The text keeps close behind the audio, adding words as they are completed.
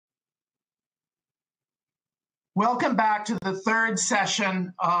Welcome back to the third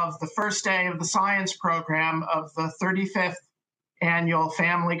session of the first day of the science program of the 35th Annual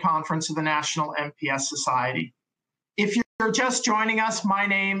Family Conference of the National MPS Society. If you're just joining us, my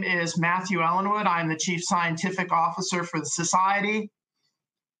name is Matthew Ellenwood. I'm the Chief Scientific Officer for the Society,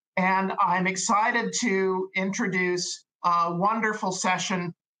 and I'm excited to introduce a wonderful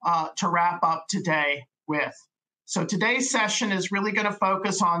session to wrap up today with. So today's session is really going to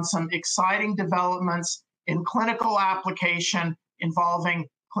focus on some exciting developments in clinical application involving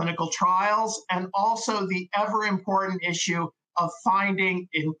clinical trials, and also the ever important issue of finding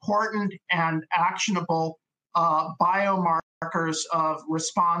important and actionable biomarkers of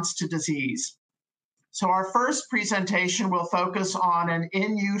response to disease. So our first presentation will focus on an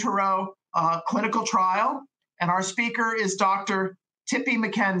in utero clinical trial, and our speaker is Dr. Tippi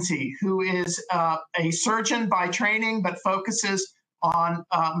MacKenzie, who is a surgeon by training, but focuses on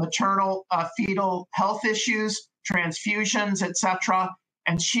maternal fetal health issues, transfusions, etc.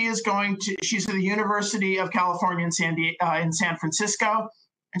 And she's at the University of California in San Francisco,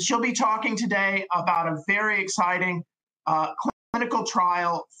 and she'll be talking today about a very exciting clinical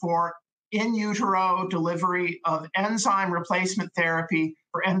trial for in utero delivery of enzyme replacement therapy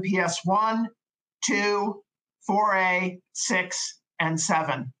for MPS 1, 2, 4A, 6, and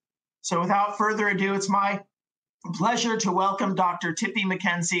 7. So without further ado, it's my pleasure to welcome Dr. Tippi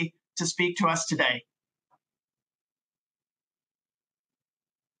MacKenzie to speak to us today.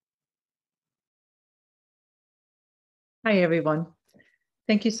 Hi, everyone.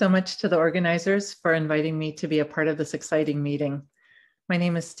 Thank you so much to the organizers for inviting me to be a part of this exciting meeting. My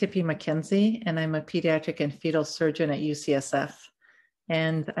name is Tippi MacKenzie, and I'm a pediatric and fetal surgeon at UCSF.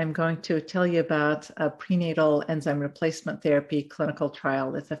 And I'm going to tell you about a prenatal enzyme replacement therapy clinical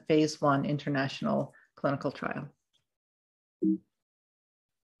trial. It's a phase 1 international clinical trial.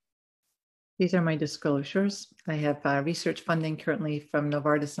 These are my disclosures. I have research funding currently from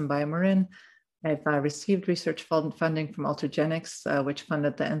Novartis and BioMarin. I've received research funding from Ultragenyx, which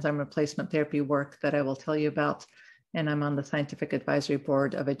funded the enzyme replacement therapy work that I will tell you about. And I'm on the scientific advisory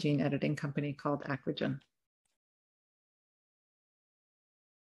board of a gene editing company called Acrigen.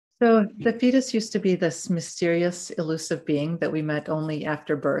 So the fetus used to be this mysterious, elusive being that we met only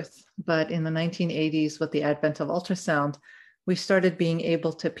after birth. But in the 1980s, with the advent of ultrasound, we started being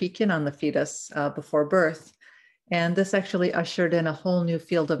able to peek in on the fetus before birth. And this actually ushered in a whole new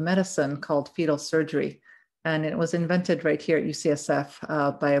field of medicine called fetal surgery. And it was invented right here at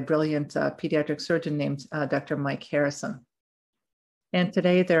UCSF by a brilliant pediatric surgeon named Dr. Mike Harrison. And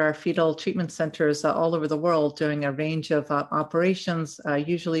today there are fetal treatment centers all over the world doing a range of operations,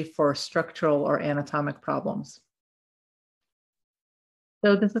 usually for structural or anatomic problems.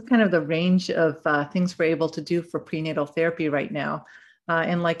 So this is kind of the range of things we're able to do for prenatal therapy right now.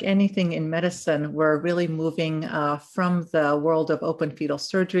 And like anything in medicine, we're really moving from the world of open fetal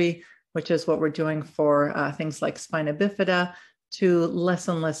surgery, which is what we're doing for things like spina bifida, to less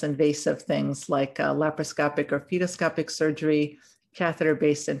and less invasive things like laparoscopic or fetoscopic surgery,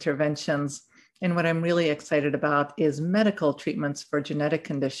 catheter-based interventions. And what I'm really excited about is medical treatments for genetic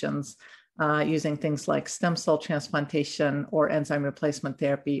conditions using things like stem cell transplantation or enzyme replacement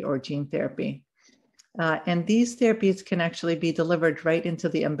therapy or gene therapy. And these therapies can actually be delivered right into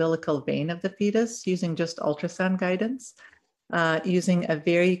the umbilical vein of the fetus using just ultrasound guidance, using a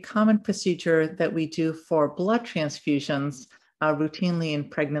very common procedure that we do for blood transfusions routinely in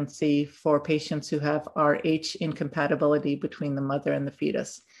pregnancy for patients who have Rh incompatibility between the mother and the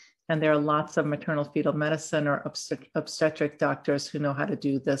fetus. And there are lots of maternal fetal medicine or obstetric doctors who know how to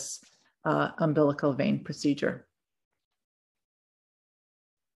do this umbilical vein procedure.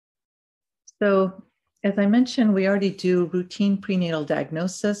 So as I mentioned, we already do routine prenatal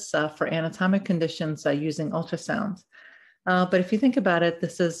diagnosis for anatomic conditions using ultrasound. But if you think about it,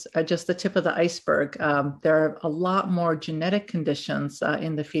 this is just the tip of the iceberg. There are a lot more genetic conditions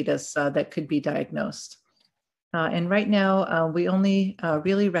in the fetus that could be diagnosed. And right now, we only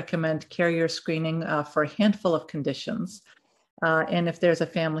really recommend carrier screening for a handful of conditions. And if there's a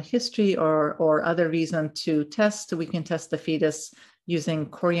family history or other reason to test, we can test the fetus using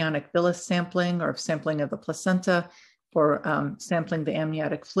chorionic villus sampling or sampling of the placenta or sampling the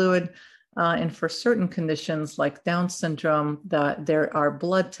amniotic fluid. And for certain conditions like Down syndrome, there are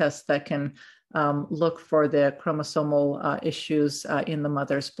blood tests that can look for the chromosomal issues in the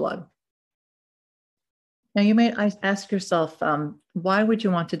mother's blood. Now, you may ask yourself, why would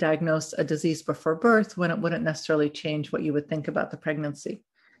you want to diagnose a disease before birth when it wouldn't necessarily change what you would think about the pregnancy?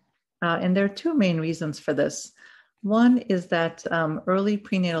 And there are two main reasons for this. One is that early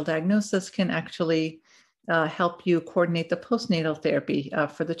prenatal diagnosis can actually help you coordinate the postnatal therapy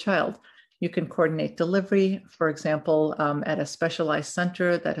for the child. You can coordinate delivery, for example, at a specialized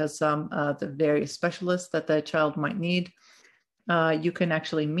center that has the various specialists that the child might need. You can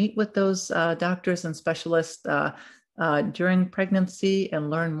actually meet with those doctors and specialists during pregnancy and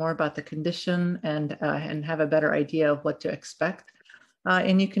learn more about the condition and have a better idea of what to expect.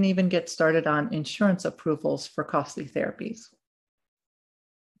 And you can even get started on insurance approvals for costly therapies.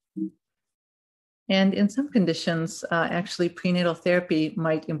 And in some conditions, actually prenatal therapy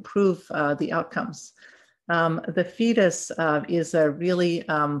might improve the outcomes. The fetus is a really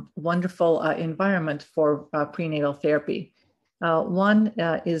wonderful environment for prenatal therapy. One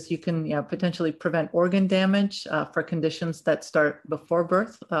is you can potentially prevent organ damage for conditions that start before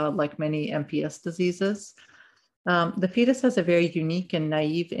birth, like many MPS diseases. The fetus has a very unique and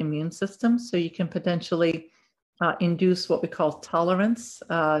naive immune system, so you can potentially induce what we call tolerance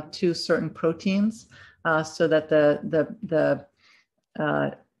to certain proteins so that the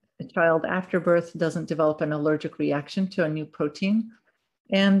child after birth doesn't develop an allergic reaction to a new protein.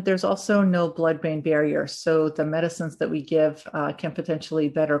 And there's also no blood-brain barrier, so the medicines that we give can potentially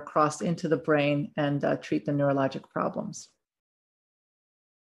better cross into the brain and treat the neurologic problems.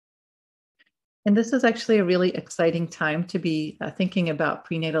 And this is actually a really exciting time to be thinking about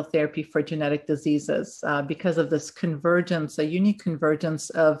prenatal therapy for genetic diseases because of this convergence, a unique convergence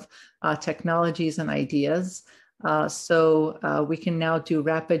of technologies and ideas. So we can now do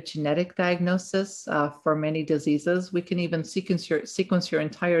rapid genetic diagnosis for many diseases. We can even sequence your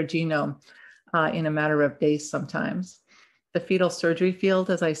entire genome in a matter of days sometimes. The fetal surgery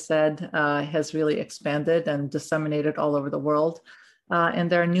field, as I said, has really expanded and disseminated all over the world.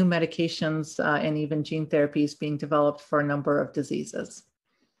 And there are new medications and even gene therapies being developed for a number of diseases.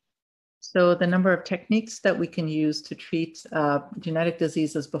 So the number of techniques that we can use to treat genetic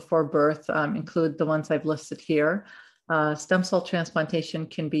diseases before birth include the ones I've listed here. Stem cell transplantation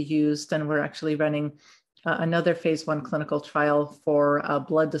can be used, and we're actually running another phase 1 clinical trial for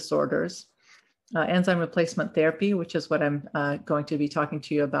blood disorders. Enzyme replacement therapy, which is what I'm going to be talking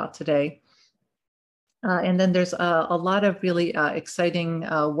to you about today. And then there's a lot of really exciting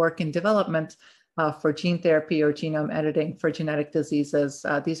work in development for gene therapy or genome editing for genetic diseases.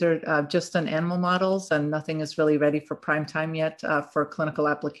 These are just on animal models, and nothing is really ready for prime time yet for clinical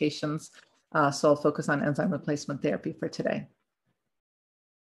applications. So I'll focus on enzyme replacement therapy for today.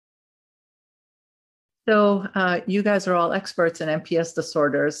 So you guys are all experts in MPS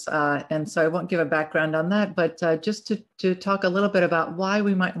disorders, and so I won't give a background on that, but just to talk a little bit about why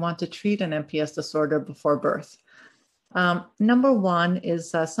we might want to treat an MPS disorder before birth. Number one is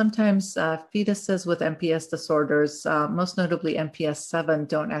sometimes fetuses with MPS disorders, most notably MPS 7,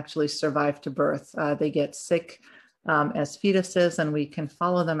 don't actually survive to birth. They get sick as fetuses, and we can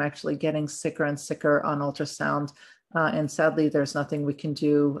follow them actually getting sicker and sicker on ultrasound. And sadly, there's nothing we can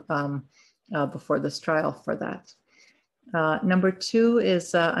do before this trial for that. Number two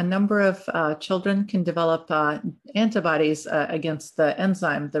is a number of children can develop antibodies against the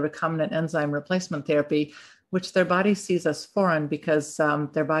enzyme, the recombinant enzyme replacement therapy, which their body sees as foreign because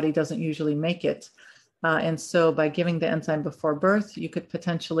their body doesn't usually make it. And so by giving the enzyme before birth, you could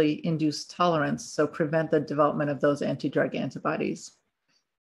potentially induce tolerance, so prevent the development of those anti-drug antibodies.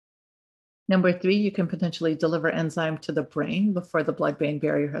 Number three, you can potentially deliver enzyme to the brain before the blood-brain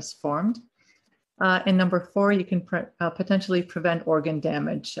barrier has formed. And number four, you can potentially prevent organ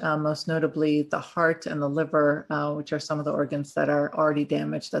damage, most notably the heart and the liver, which are some of the organs that are already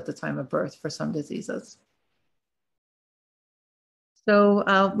damaged at the time of birth for some diseases.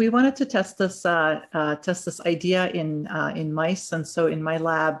 So we wanted to test this idea in mice, and so in my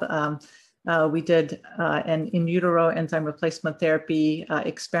lab, we did an in utero enzyme replacement therapy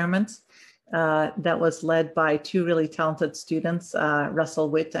experiment that was led by two really talented students,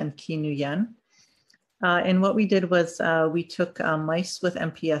 Russell Witt and Ki Nguyen. And what we did was we took mice with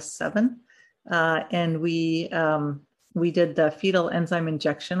MPS 7, and we did the fetal enzyme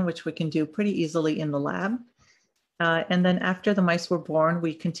injection, which we can do pretty easily in the lab. And then after the mice were born,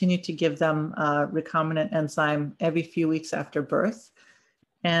 we continued to give them recombinant enzyme every few weeks after birth.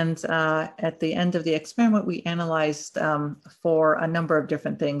 And at the end of the experiment, we analyzed for a number of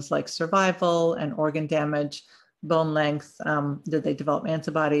different things like survival and organ damage, bone length, did they develop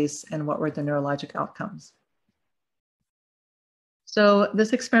antibodies, and what were the neurologic outcomes. So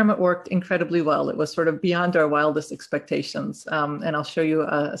this experiment worked incredibly well. It was sort of beyond our wildest expectations. And I'll show you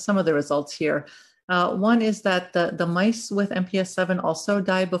some of the results here. One is that the mice with MPS 7 also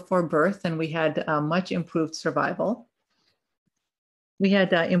died before birth, and we had much improved survival. We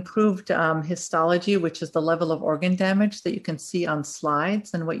had improved histology, which is the level of organ damage that you can see on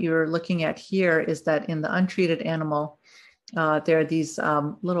slides. And what you're looking at here is that in the untreated animal, there are these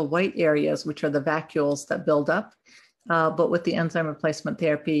little white areas, which are the vacuoles that build up. But with the enzyme replacement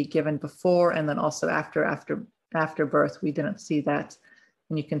therapy given before and then also after birth, we didn't see that.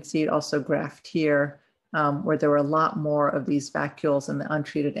 And you can see it also graphed here, where there were a lot more of these vacuoles in the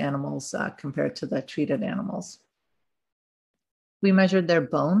untreated animals compared to the treated animals. We measured their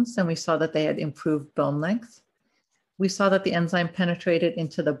bones and we saw that they had improved bone length. We saw that the enzyme penetrated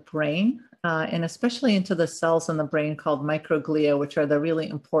into the brain and especially into the cells in the brain called microglia, which are the really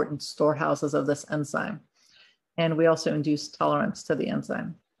important storehouses of this enzyme. And we also induced tolerance to the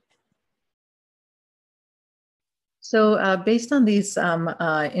enzyme. So based on these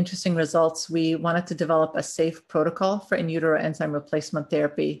interesting results, we wanted to develop a safe protocol for in utero enzyme replacement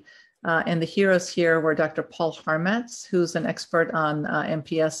therapy. And the heroes here were Dr. Paul Harmatz, who's an expert on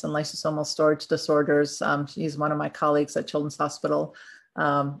MPS and lysosomal storage disorders. He's one of my colleagues at Children's Hospital,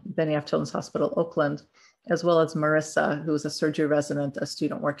 Benioff Children's Hospital, Oakland, as well as Marissa, who's a surgery resident, a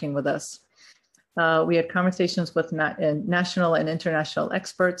student working with us. We had conversations with national and international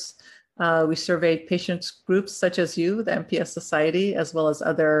experts. We surveyed patient groups such as you, the MPS Society, as well as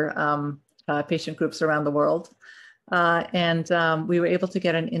other patient groups around the world. We were able to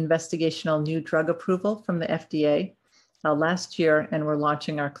get an investigational new drug approval from the FDA last year, and we're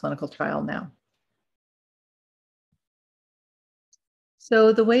launching our clinical trial now.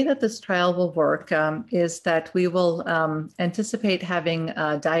 So the way that this trial will work is that we will anticipate having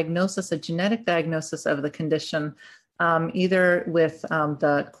a diagnosis, a genetic diagnosis of the condition, either with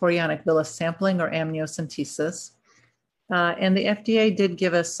the chorionic villus sampling or amniocentesis. And the FDA did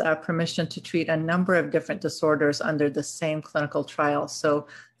give us permission to treat a number of different disorders under the same clinical trial. So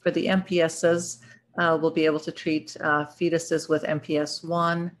for the MPSs, we'll be able to treat fetuses with MPS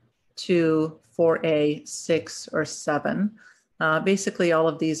 1, 2, 4A, 6, or 7. Basically, all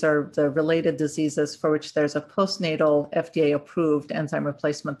of these are the related diseases for which there's a postnatal FDA-approved enzyme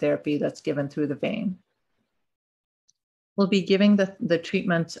replacement therapy that's given through the vein. We'll be giving the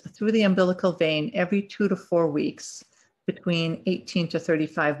treatment through the umbilical vein every 2 to 4 weeks between 18 to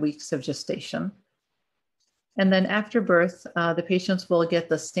 35 weeks of gestation. And then after birth, the patients will get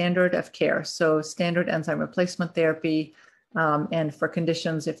the standard of care. So standard enzyme replacement therapy, and for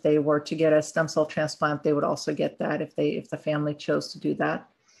conditions, if they were to get a stem cell transplant, they would also get that if the family chose to do that.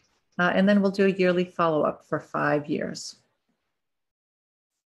 And then we'll do a yearly follow-up for 5 years.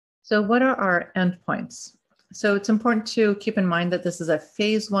 So what are our endpoints? So it's important to keep in mind that this is a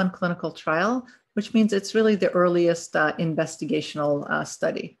phase 1 clinical trial, which means it's really the earliest investigational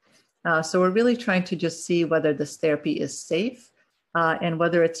study. So we're really trying to just see whether this therapy is safe and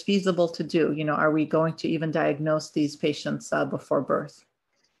whether it's feasible to do. You know, are we going to even diagnose these patients before birth?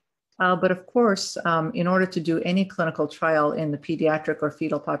 But of course, in order to do any clinical trial in the pediatric or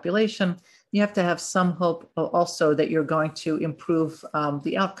fetal population, you have to have some hope also that you're going to improve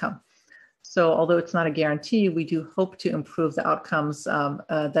the outcome. So although it's not a guarantee, we do hope to improve the outcomes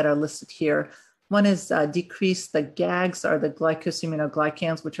that are listed here. One is decrease the GAGs, or the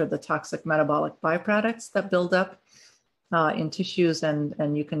glycosaminoglycans, which are the toxic metabolic byproducts that build up in tissues,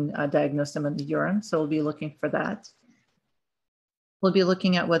 and you can diagnose them in the urine. So we'll be looking for that. We'll be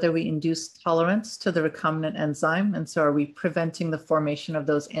looking at whether we induce tolerance to the recombinant enzyme. And so are we preventing the formation of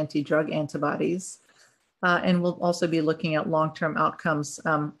those anti-drug antibodies? And we'll also be looking at long-term outcomes,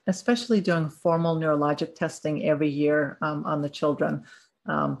 especially doing formal neurologic testing every year on the children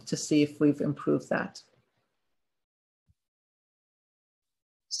to see if we've improved that.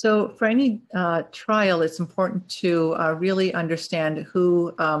 So for any trial, it's important to really understand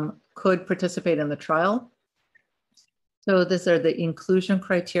who could participate in the trial. So these are the inclusion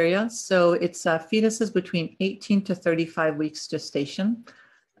criteria. So it's fetuses between 18 to 35 weeks gestation.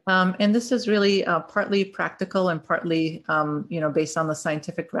 And this is really partly practical and partly, based on the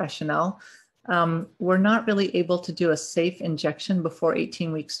scientific rationale. We're not really able to do a safe injection before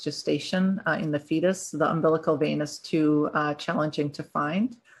 18 weeks gestation in the fetus. The umbilical vein is too challenging to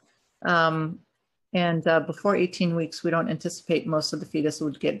find. Before 18 weeks, we don't anticipate most of the fetus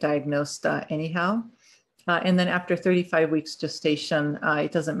would get diagnosed anyhow. And then after 35 weeks gestation,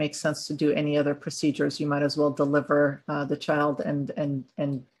 it doesn't make sense to do any other procedures. You might as well deliver the child and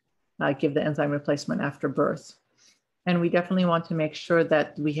give the enzyme replacement after birth. And we definitely want to make sure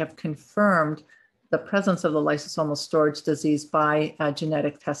that we have confirmed the presence of the lysosomal storage disease by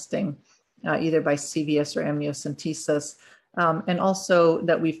genetic testing, either by CVS or amniocentesis. And also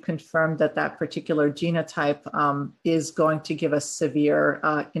that we've confirmed that that particular genotype is going to give us severe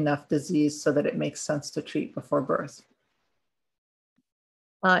enough disease so that it makes sense to treat before birth.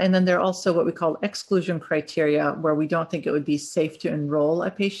 And then there are also what we call exclusion criteria, where we don't think it would be safe to enroll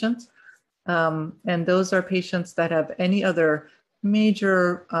a patient. And those are patients that have any other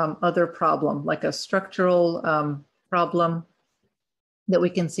major other problem, like a structural problem that we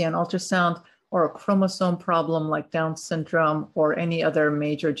can see on ultrasound, or a chromosome problem like Down syndrome, or any other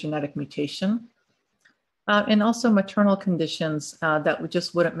major genetic mutation. And also maternal conditions that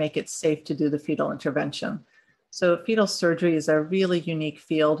just wouldn't make it safe to do the fetal intervention. So fetal surgery is a really unique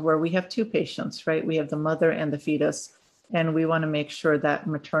field where we have two patients, right? We have the mother and the fetus, and we want to make sure that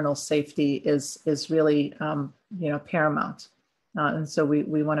maternal safety is really, paramount. And so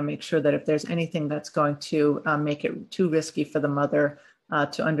we want to make sure that if there's anything that's going to make it too risky for the mother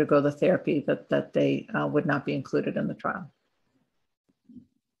to undergo the therapy, that they would not be included in the trial.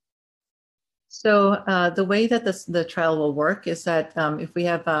 So the way that the trial will work is that if we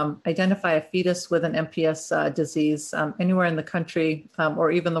have identify a fetus with an MPS disease anywhere in the country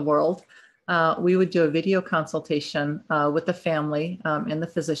or even the world, we would do a video consultation with the family and the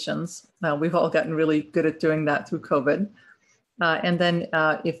physicians. We've all gotten really good at doing that through COVID. And then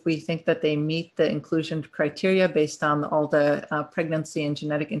if we think that they meet the inclusion criteria based on all the pregnancy and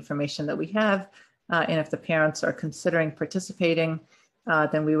genetic information that we have, and if the parents are considering participating,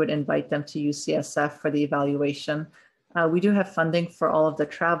 then we would invite them to UCSF for the evaluation. We do have funding for all of the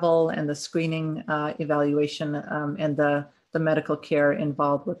travel and the screening evaluation and the medical care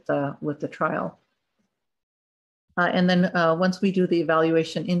involved with the trial. And then once we do the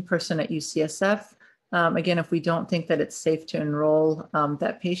evaluation in person at UCSF, again, if we don't think that it's safe to enroll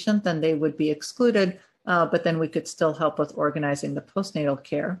that patient, then they would be excluded, but then we could still help with organizing the postnatal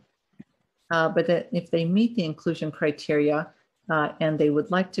care. But if they meet the inclusion criteria and they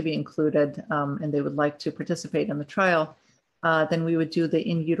would like to be included and they would like to participate in the trial, then we would do the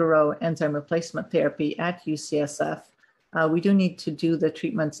in utero enzyme replacement therapy at UCSF. We do need to do the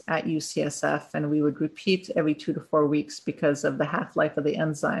treatments at UCSF, and we would repeat every 2 to 4 weeks because of the half-life of the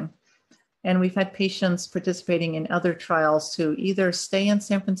enzyme. And we've had patients participating in other trials who either stay in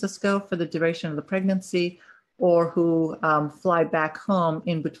San Francisco for the duration of the pregnancy, or who fly back home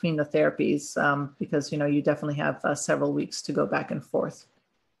in between the therapies because you definitely have several weeks to go back and forth.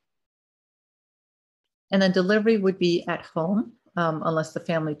 And then delivery would be at home unless the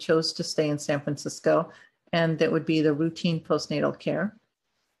family chose to stay in San Francisco, and that would be the routine postnatal care.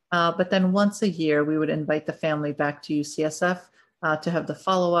 But then once a year, we would invite the family back to UCSF to have the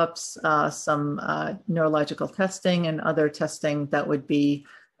follow-ups, some neurological testing and other testing that would be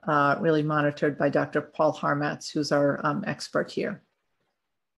really monitored by Dr. Paul Harmatz, who's our expert here.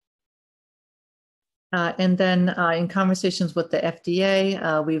 And then in conversations with the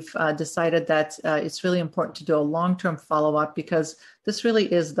FDA, we've decided that it's really important to do a long-term follow-up, because this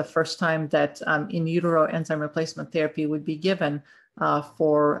really is the first time that in utero enzyme replacement therapy would be given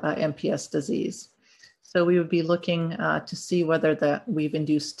for MPS disease. So we would be looking to see whether we've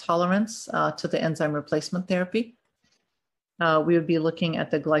induced tolerance to the enzyme replacement therapy. We would be looking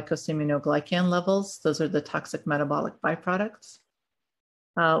at the glycosaminoglycan levels. Those are the toxic metabolic byproducts.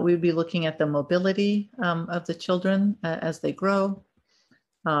 We would be looking at the mobility of the children as they grow,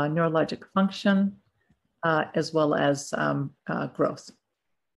 neurologic function, as well as growth.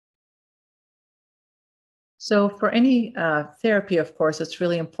 So for any therapy, of course, it's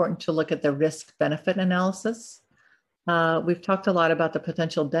really important to look at the risk-benefit analysis. We've talked a lot about the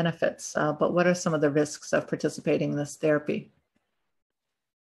potential benefits, but what are some of the risks of participating in this therapy?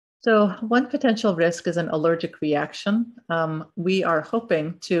 So one potential risk is an allergic reaction. We are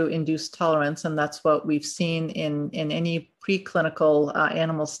hoping to induce tolerance, and that's what we've seen in any preclinical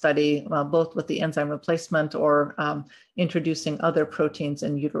animal study, both with the enzyme replacement or introducing other proteins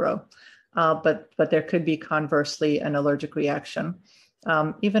in utero. But there could be conversely an allergic reaction.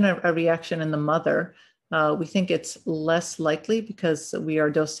 Even a reaction in the mother, we think it's less likely because we are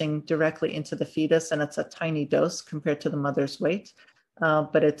dosing directly into the fetus, and it's a tiny dose compared to the mother's weight.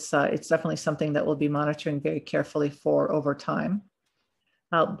 But it's definitely something that we'll be monitoring very carefully for over time.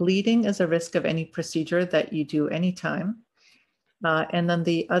 Bleeding is a risk of any procedure that you do anytime. And then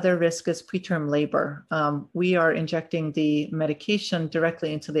the other risk is preterm labor. We are injecting the medication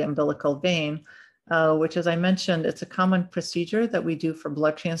directly into the umbilical vein, which, as I mentioned, it's a common procedure that we do for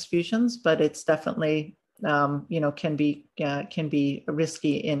blood transfusions, but it's definitely, can be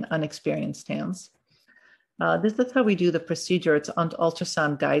risky in unexperienced hands. This is how we do the procedure. It's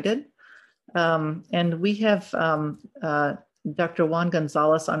ultrasound guided. And we have Dr. Juan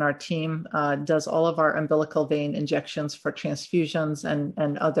Gonzalez on our team does all of our umbilical vein injections for transfusions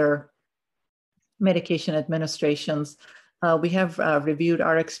and other medication administrations. We have reviewed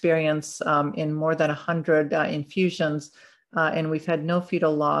our experience in more than 100 infusions, and we've had no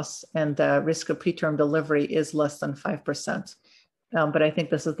fetal loss, and the risk of preterm delivery is less than 5%. But I think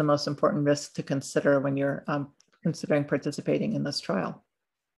this is the most important risk to consider when you're considering participating in this trial.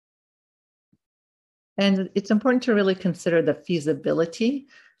 And it's important to really consider the feasibility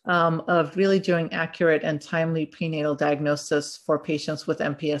of really doing accurate and timely prenatal diagnosis for patients with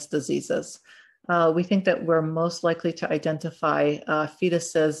MPS diseases. We think that we're most likely to identify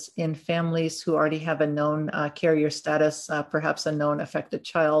fetuses in families who already have a known carrier status, perhaps a known affected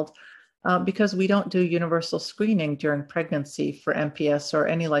child, because we don't do universal screening during pregnancy for MPS or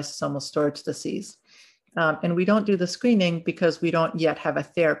any lysosomal storage disease. And we don't do the screening because we don't yet have a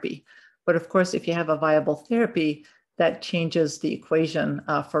therapy. But of course, if you have a viable therapy, that changes the equation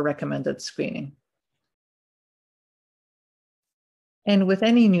for recommended screening. And with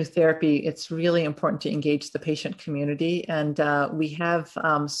any new therapy, it's really important to engage the patient community. And we have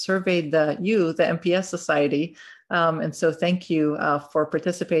surveyed the MPS Society. And so thank you for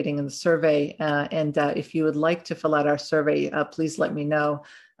participating in the survey. And if you would like to fill out our survey, please let me know.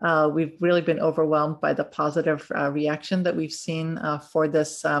 We've really been overwhelmed by the positive reaction that we've seen for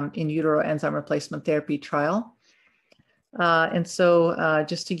this in utero enzyme replacement therapy trial. And so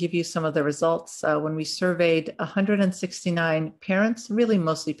just to give you some of the results, when we surveyed 169 parents, really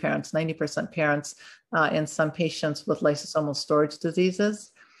mostly parents, 90% parents, and some patients with lysosomal storage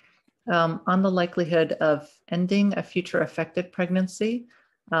diseases, on the likelihood of ending a future affected pregnancy,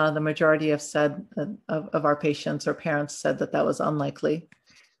 the majority have said of our patients or parents said that that was unlikely.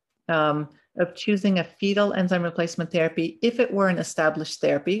 Of choosing a fetal enzyme replacement therapy, if it were an established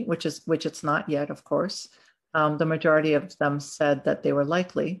therapy, which it's not yet, of course. The majority of them said that they were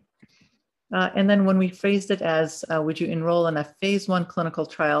likely. And then when we phrased it as, would you enroll in a phase 1 clinical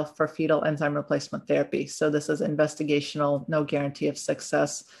trial for fetal enzyme replacement therapy? So this is investigational, no guarantee of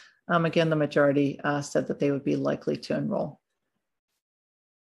success. Again, the majority said that they would be likely to enroll.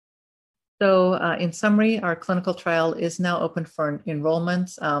 So in summary, our clinical trial is now open for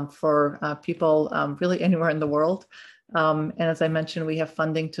enrollment for people really anywhere in the world. And as I mentioned, we have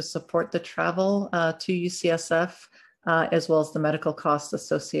funding to support the travel to UCSF, as well as the medical costs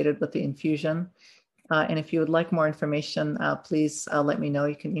associated with the infusion. And if you would like more information, please let me know.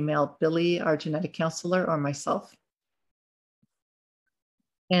 You can email Billy, our genetic counselor, or myself.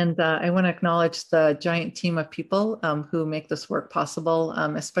 And I want to acknowledge the giant team of people who make this work possible,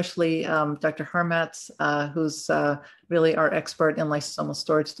 especially Dr. Harmatz, who's really our expert in lysosomal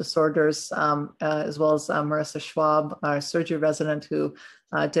storage disorders, as well as Marissa Schwab, our surgery resident, who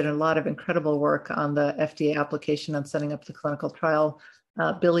did a lot of incredible work on the FDA application and setting up the clinical trial.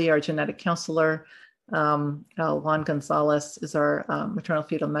 Billy, our genetic counselor. Juan Gonzalez is our maternal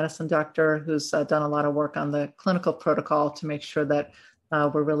fetal medicine doctor, who's done a lot of work on the clinical protocol to make sure that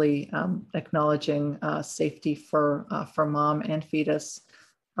we're really acknowledging safety for mom and fetus.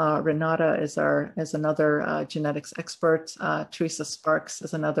 Renata is another genetics expert. Teresa Sparks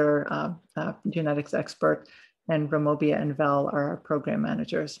is another genetics expert, and Ramobia and Val are our program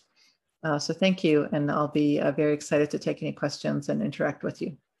managers. So thank you, and I'll be very excited to take any questions and interact with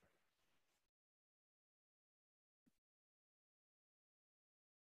you.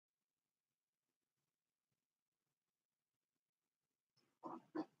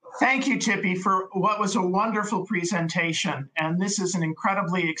 Thank you, Tippi, for what was a wonderful presentation. And this is an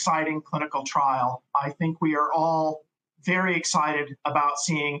incredibly exciting clinical trial. I think we are all very excited about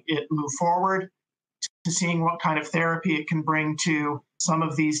seeing it move forward, to seeing what kind of therapy it can bring to some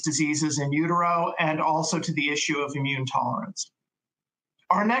of these diseases in utero, and also to the issue of immune tolerance.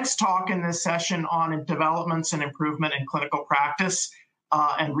 Our next talk in this session on developments and improvement in clinical practice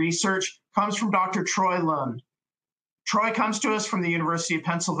and research comes from Dr. Troy Lund. Troy comes to us from the University of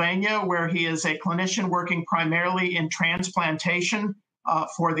Pennsylvania, where he is a clinician working primarily in transplantation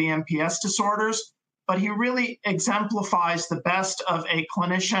for the MPS disorders, but he really exemplifies the best of a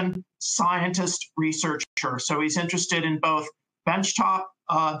clinician, scientist, researcher. So he's interested in both benchtop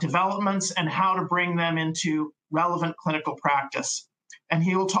developments and how to bring them into relevant clinical practice. And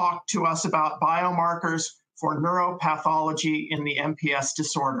he will talk to us about biomarkers for neuropathology in the MPS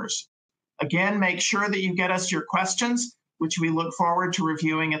disorders. Again, make sure that you get us your questions, which we look forward to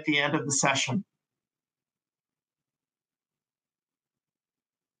reviewing at the end of the session.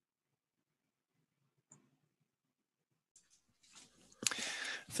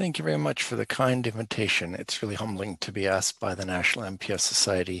 Thank you very much for the kind invitation. It's really humbling to be asked by the National MPS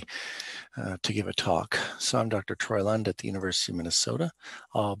Society to give a talk. So I'm Dr. Troy Lund at the University of Minnesota.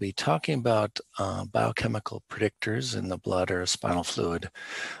 I'll be talking about biochemical predictors in the blood or spinal fluid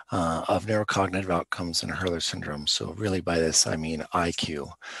of neurocognitive outcomes in Hurler syndrome. So really by this, I mean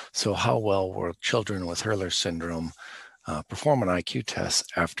IQ. So how well will children with Hurler syndrome perform an IQ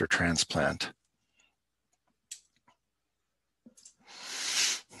test after transplant?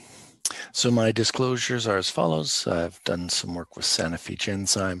 So my disclosures are as follows. I've done some work with Sanofi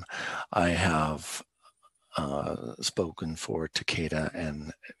enzyme. I have spoken for Takeda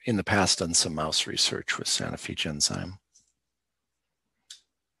and in the past done some mouse research with Sanofi enzyme.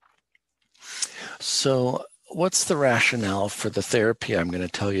 So what's the rationale for the therapy I'm going to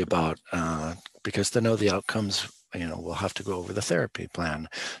tell you about? Because to know the outcomes, we'll have to go over the therapy plan.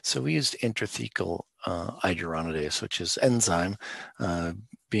 So we used intrathecal iduronidase, which is enzyme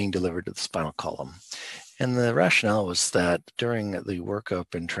being delivered to the spinal column. And the rationale was that during the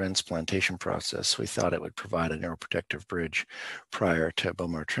workup and transplantation process, we thought it would provide a neuroprotective bridge prior to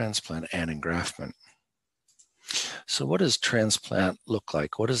bone marrow transplant and engraftment. So what does transplant look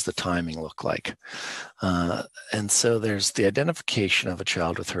like? What does the timing look like? And so there's the identification of a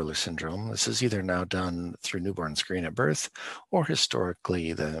child with Hurler syndrome. This is either now done through newborn screen at birth, or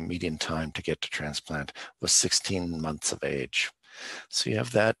historically the median time to get to transplant was 16 months of age. So you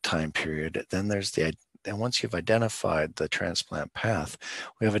have that time period. Then there's and once you've identified the transplant path,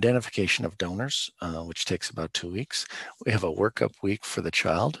 we have identification of donors, which takes about 2 weeks. We have a workup week for the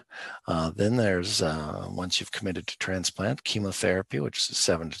child. Then there's, once you've committed to transplant, chemotherapy, which is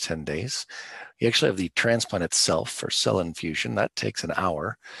 7 to 10 days. You actually have the transplant itself for cell infusion. That takes an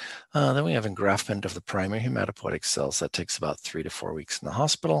hour. Then we have engraftment of the primary hematopoietic cells. That takes about 3 to 4 weeks in the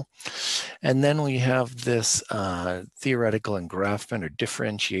hospital. And then we have this theoretical engraftment or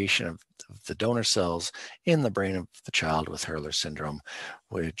differentiation of the donor cells in the brain of the child with Hurler syndrome,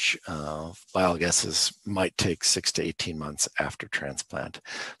 which by all guesses might take 6 to 18 months after transplant.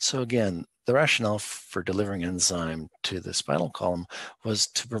 So again, the rationale for delivering enzyme to the spinal column was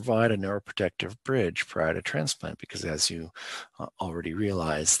to provide a neuroprotective bridge prior to transplant, because as you already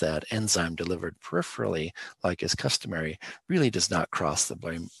realize, that enzyme delivered peripherally, like is customary, really does not cross the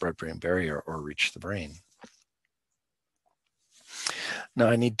blood-brain barrier or reach the brain. Now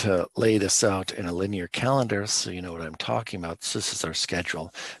I need to lay this out in a linear calendar so you know what I'm talking about. So this is our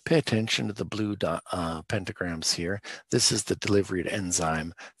schedule. Pay attention to the blue pentagrams here. This is the delivery of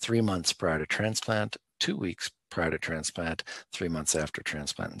enzyme 3 months prior to transplant, 2 weeks prior to transplant, 3 months after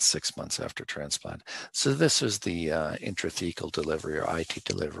transplant, and 6 months after transplant. So this is the intrathecal delivery or IT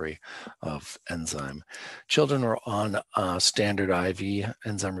delivery of enzyme. Children were on standard IV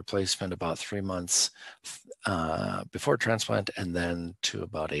enzyme replacement about 3 months before transplant, and then to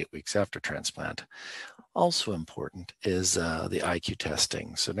about 8 weeks after transplant. Also important is the IQ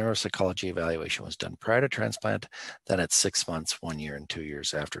testing. So neuropsychology evaluation was done prior to transplant, then at 6 months, 1 year, and 2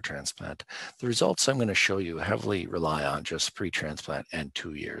 years after transplant. The results I'm going to show you heavily rely on just pre-transplant and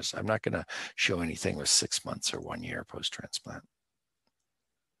 2 years. I'm not going to show anything with 6 months or 1 year post-transplant.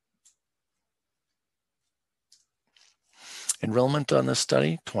 Enrollment on this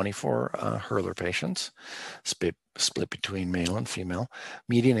study, 24 Hurler patients, split between male and female.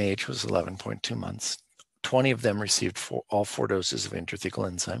 Median age was 11.2 months. 20 of them received all 4 doses of intrathecal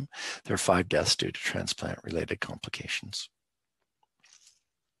enzyme. There are 5 deaths due to transplant-related complications.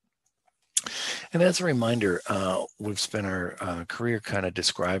 And as a reminder, we've spent our career kind of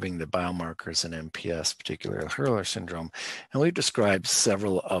describing the biomarkers in MPS, particularly Hurler syndrome, and we've described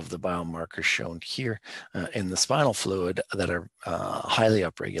several of the biomarkers shown here in the spinal fluid that are highly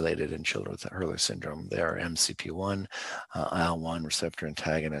upregulated in children with Hurler syndrome. They are MCP1, IL-1 receptor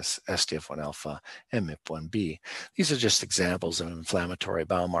antagonists, STF1 alpha, and MIP1B. These are just examples of inflammatory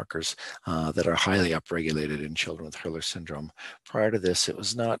biomarkers that are highly upregulated in children with Hurler syndrome. Prior to this, it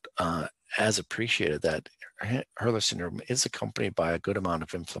was not as appreciated that Hurler syndrome is accompanied by a good amount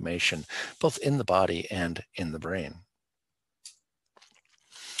of inflammation, both in the body and in the brain.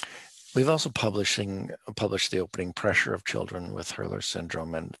 We've also published the opening pressure of children with Hurler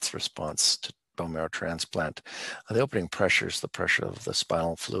syndrome and its response to bone marrow transplant. The opening pressure is the pressure of the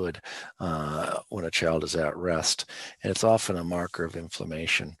spinal fluid when a child is at rest, and it's often a marker of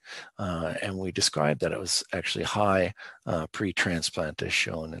inflammation. And we described that it was actually high pre-transplant, as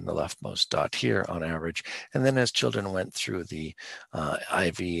shown in the leftmost dot here on average. And then as children went through the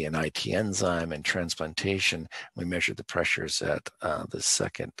IV and IT enzyme and transplantation, we measured the pressures at the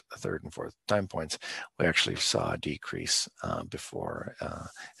second, third, and fourth time points. We actually saw a decrease before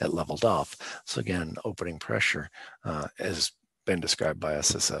it leveled off. So again, opening pressure has been described by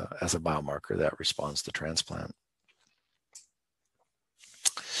us as a biomarker that responds to transplant.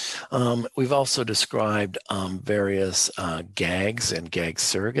 We've also described various GAGs and GAG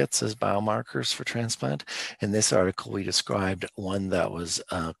surrogates as biomarkers for transplant. In this article, we described one that was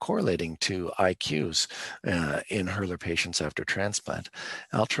correlating to IQs in Hurler patients after transplant.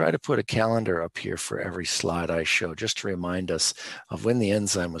 I'll try to put a calendar up here for every slide I show, just to remind us of when the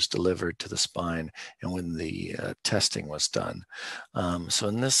enzyme was delivered to the spine and when the testing was done. So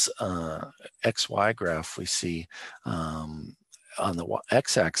in this XY graph, we see on the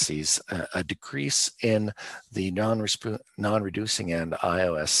x-axis a decrease in the non-reducing end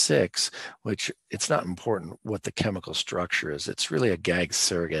iOS6, which it's not important what the chemical structure is. It's really a GAG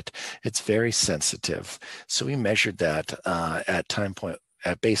surrogate. It's very sensitive. So we measured that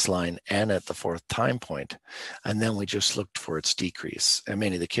at baseline and at the 4th time point, and then we just looked for its decrease. And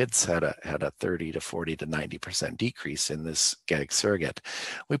many of the kids had a 30 to 40 to 90% decrease in this GAG surrogate.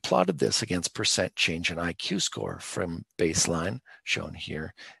 We plotted this against percent change in IQ score from baseline, shown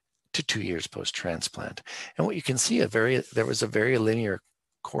here, to 2 years post-transplant. And what you can see, there was a very linear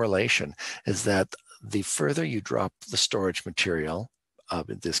correlation, is that the further you drop the storage material,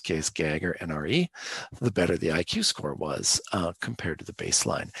 in this case GAG or NRE, the better the IQ score was compared to the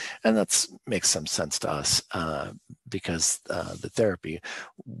baseline. And that makes some sense to us because the therapy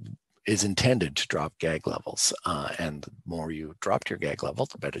is intended to drop GAG levels. And the more you dropped your GAG level,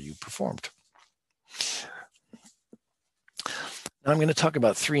 the better you performed. Now I'm going to talk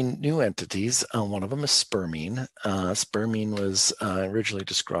about 3 new entities. One of them is spermine. Spermine was originally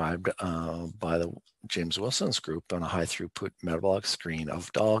described by the James Wilson's group on a high throughput metabolic screen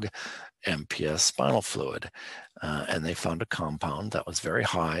of dog MPS spinal fluid. And they found a compound that was very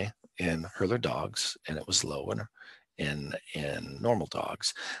high in Hurler dogs, and it was low in normal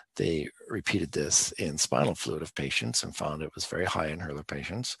dogs. They repeated this in spinal fluid of patients and found it was very high in Hurler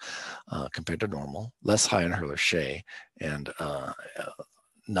patients compared to normal, less high in Hurler-Shey, and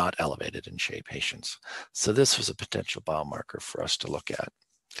not elevated in Shey patients. So this was a potential biomarker for us to look at.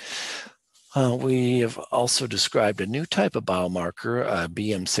 We have also described a new type of biomarker,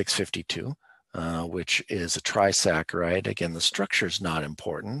 BM652, which is a trisaccharide. Again, the structure is not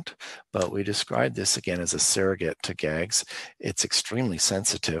important, but we described this again as a surrogate to GAGs. It's extremely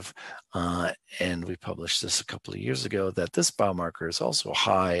sensitive, and we published this a couple of years ago, that this biomarker is also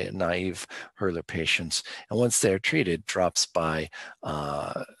high in naive Hurler patients, and once they're treated, drops by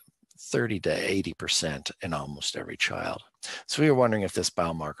 30 to 80% in almost every child. So we were wondering if this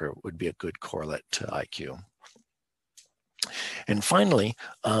biomarker would be a good correlate to IQ. And finally,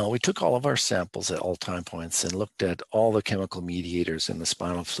 we took all of our samples at all time points and looked at all the chemical mediators in the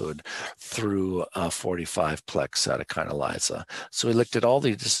spinal fluid through 45-plex cytokine ELISA. So we looked at all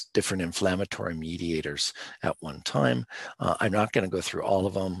these different inflammatory mediators at one time. I'm not going to go through all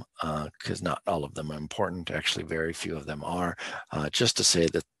of them because not all of them are important. Actually, very few of them are. Just to say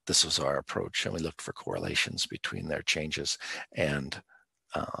that this was our approach, and we looked for correlations between their changes and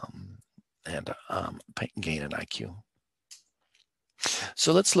gain in IQ.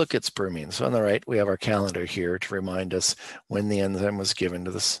 So let's look at spermine. So on the right, we have our calendar here to remind us when the enzyme was given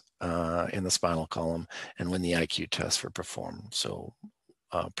to this in the spinal column and when the IQ tests were performed. So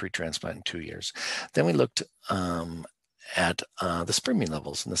pre-transplant in 2 years. Then we looked at the spermine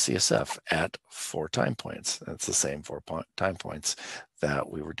levels in the CSF at 4 time points. That's the same 4 time points that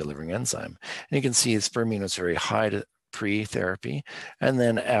we were delivering enzyme. And you can see the spermine was very high pre-therapy, and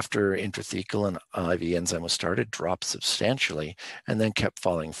then after intrathecal and IV enzyme was started, dropped substantially, and then kept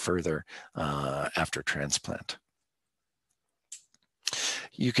falling further after transplant.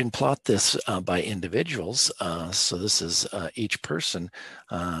 You can plot this by individuals. So this is each person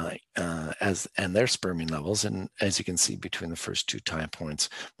and their spermine levels. And as you can see, between the first 2 time points,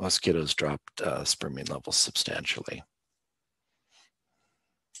 most kiddos dropped spermine levels substantially.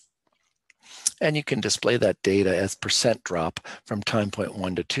 And you can display that data as percent drop from time point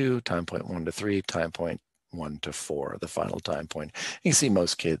 1 to 2, time point 1 to 3, time point 1 to 4, the final time point. You can see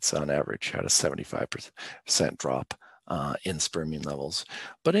most kids on average had a 75% drop in spermine levels.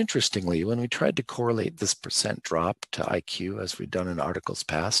 But interestingly, when we tried to correlate this percent drop to IQ, as we've done in articles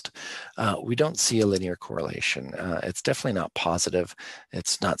past, we don't see a linear correlation. It's definitely not positive.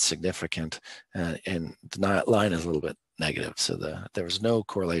 It's not significant. And the line is a little bit negative. So there was no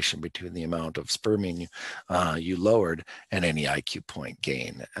correlation between the amount of spermine you lowered and any IQ point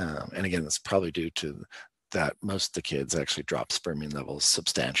gain. And again, it's probably due to that most of the kids actually dropped spermine levels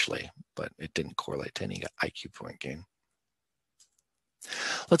substantially, but it didn't correlate to any IQ point gain.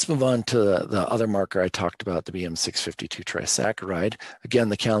 Let's move on to the other marker I talked about, the BM652 trisaccharide. Again,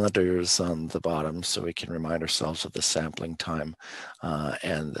 the calendar is on the bottom, so we can remind ourselves of the sampling time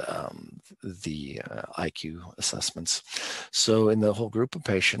and the IQ assessments. So in the whole group of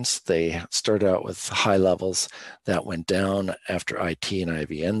patients, they started out with high levels that went down after IT and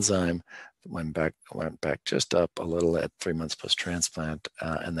IV enzyme, went back just up a little at 3 months post-transplant,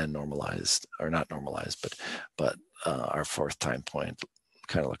 and then normalized, or not normalized, but our fourth time point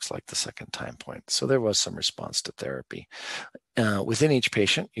kind of looks like the second time point. So there was some response to therapy. Within each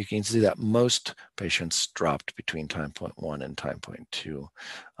patient, you can see that most patients dropped between time point 1 and time point 2,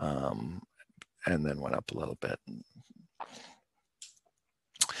 and then went up a little bit.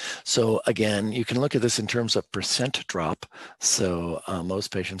 So again, you can look at this in terms of percent drop. So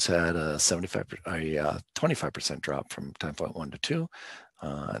most patients had a 25% drop from time point 1 to 2,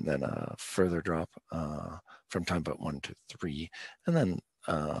 and then a further drop from time point 1 to 3, and then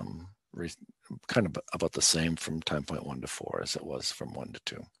kind of about the same from time point 1 to 4 as it was from 1 to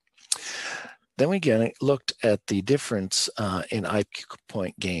 2. Then we again looked at the difference in IQ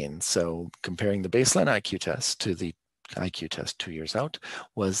point gain. So comparing the baseline IQ test to the IQ test 2 years out,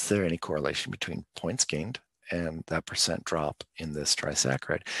 was there any correlation between points gained and that percent drop in this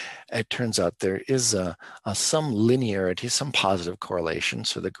trisaccharide? It turns out there is some linearity, some positive correlation.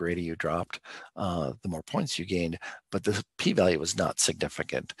 So the greater you dropped, the more points you gained, but the p-value was not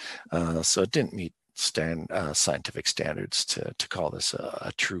significant. So it didn't meet scientific standards to call this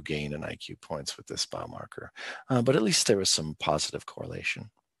a true gain in IQ points with this biomarker. But at least there was some positive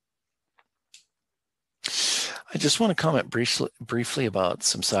correlation. I just want to comment briefly about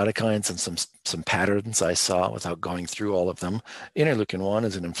some cytokines and some patterns I saw without going through all of them. Interleukin-1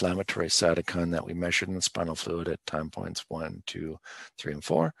 is an inflammatory cytokine that we measured in the spinal fluid at time points 1, 2, 3, and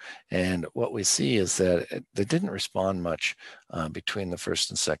 4. And what we see is that they didn't respond much between the first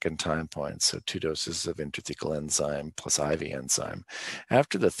and second time points. So 2 doses of intrathecal enzyme plus IV enzyme.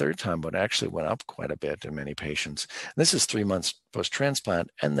 After the third time point, it actually went up quite a bit in many patients. And this is 3 months post-transplant,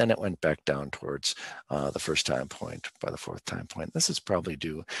 and then it went back down towards the first time point by the fourth time point. This is probably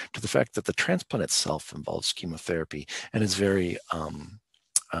due to the fact that the transplant itself involves chemotherapy and is very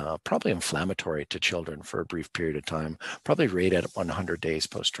probably inflammatory to children for a brief period of time, probably right at 100 days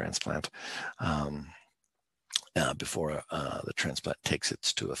post-transplant before the transplant takes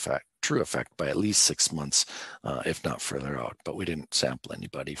its true effect by at least 6 months, if not further out. But we didn't sample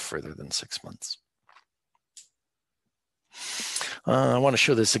anybody further than 6 months. I want to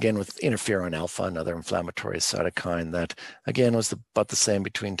show this again with interferon alpha, another inflammatory cytokine that, again, was about the same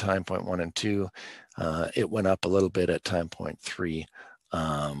between time point 1 and 2. It went up a little bit at time point 3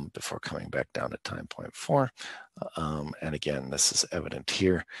 before coming back down at time point 4. And again, this is evident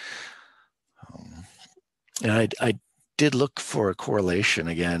here. And I did look for a correlation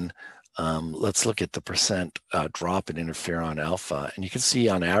again. Let's look at the percent drop in interferon alpha. And you can see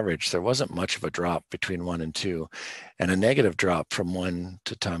on average, there wasn't much of a drop between 1 and 2. And a negative drop from 1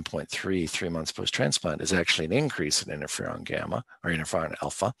 to time point 3, 3 months post-transplant, is actually an increase in interferon gamma or interferon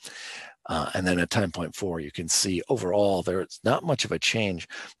alpha. And then at time point 4, you can see overall, there's not much of a change.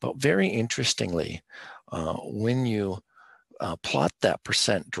 But very interestingly, when you plot that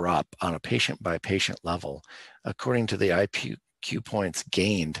percent drop on a patient-by-patient level, according to the IQ points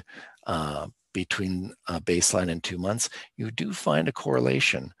gained between baseline and 2 months, you do find a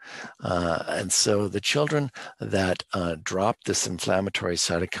correlation. And so the children that dropped this inflammatory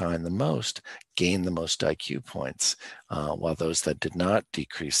cytokine the most gained the most IQ points, while those that did not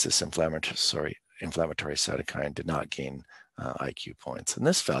decrease this inflammatory cytokine did not gain IQ points. And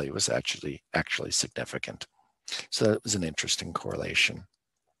this value was actually significant. So that was an interesting correlation.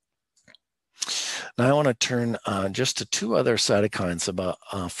 Now I want to turn just to 2 other cytokines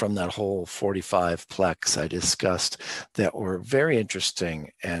from that whole 45 plex I discussed that were very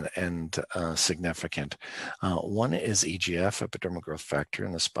interesting and significant. One is EGF, epidermal growth factor,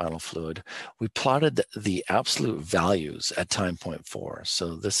 in the spinal fluid. We plotted the absolute values at time point 4.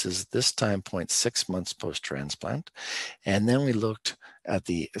 So this is this time point 6 months post-transplant. And then we looked at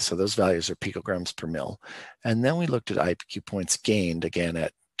so those values are picograms per mil. And then we looked at IQ points gained again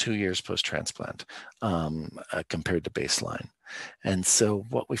at 2 years post-transplant compared to baseline. And so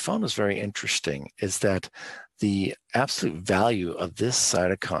what we found was very interesting is that the absolute value of this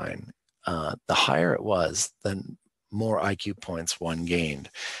cytokine, the higher it was, the more IQ points one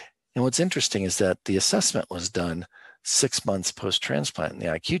gained. And what's interesting is that the assessment was done 6 months post-transplant and the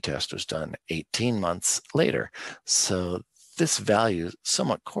IQ test was done 18 months later. So this value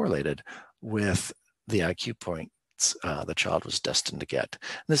somewhat correlated with the IQ point the child was destined to get.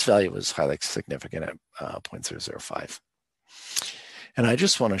 And this value was highly significant at 0.005. And I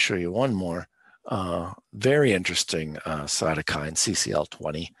just want to show you one more very interesting cytokine,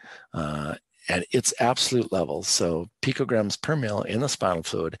 CCL20, and its absolute levels. So picograms per mil in the spinal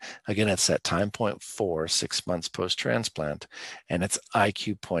fluid. Again, it's at time point 4, 6 months post-transplant, and it's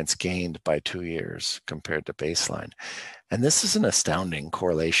IQ points gained by 2 years compared to baseline. And this is an astounding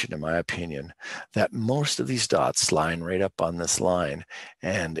correlation, in my opinion, that most of these dots line right up on this line.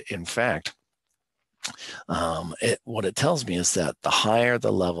 And in fact, what it tells me is that the higher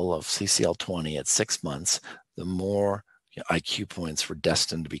the level of CCL20 at 6 months, the more IQ points were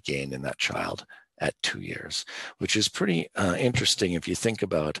destined to be gained in that child at 2 years, which is pretty interesting if you think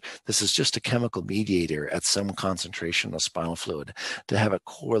about this is just a chemical mediator at some concentration of spinal fluid. To have it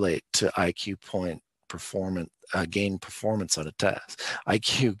correlate to IQ point performance, gain performance on a test,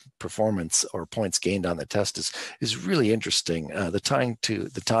 IQ performance or points gained on the test is really interesting. The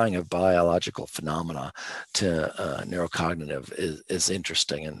tying of biological phenomena to neurocognitive is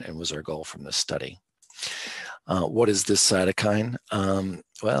interesting and was our goal from this study. What is this cytokine?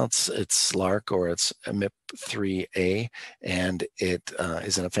 Well, it's LARC, or it's MIP3A, and it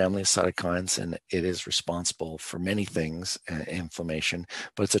is in a family of cytokines, and it is responsible for many things, inflammation,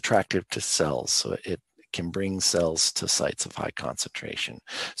 but it's attractive to cells, so it can bring cells to sites of high concentration.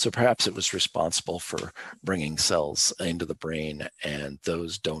 So perhaps it was responsible for bringing cells into the brain, and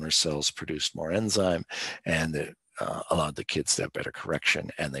those donor cells produced more enzyme, and it allowed the kids to have better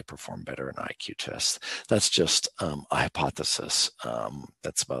correction, and they perform better in IQ tests. That's just a hypothesis.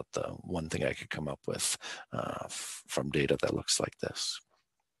 That's about the one thing I could come up with from data that looks like this.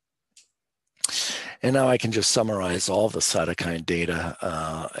 And now I can just summarize all the cytokine data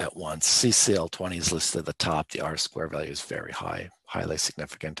at once. CCL20 is listed at the top. The R-square value is very high, highly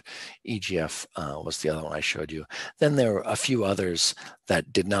significant. EGF was the other one I showed you. Then there were a few others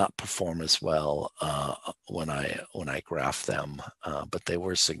that did not perform as well when I graphed them, but they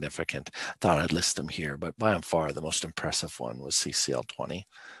were significant. Thought I'd list them here, but by and far the most impressive one was CCL20.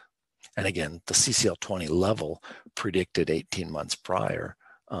 And again, the CCL20 level predicted 18 months prior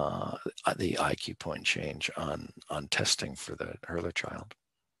the IQ point change on testing for the Hurler child.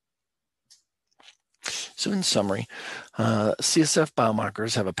 So in summary, CSF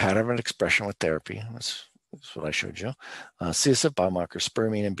biomarkers have a pattern of expression with therapy. That's what I showed you. CSF biomarkers,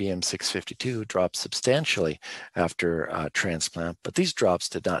 spermine and BM652, dropped substantially after transplant, but these drops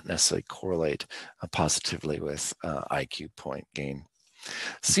did not necessarily correlate positively with IQ point gain.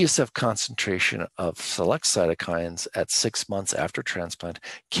 CSF concentration of select cytokines at 6 months after transplant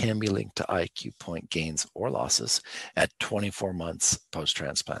can be linked to IQ point gains or losses at 24 months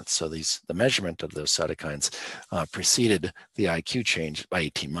post-transplant. So the measurement of those cytokines preceded the IQ change by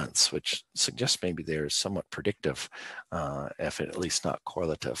 18 months, which suggests maybe they're somewhat predictive, if at least not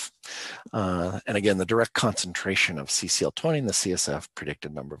correlative. And again, the direct concentration of CCL20 in the CSF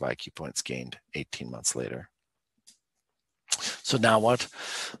predicted number of IQ points gained 18 months later. So now what?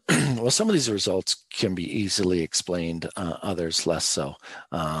 Well, some of these results can be easily explained, others less so.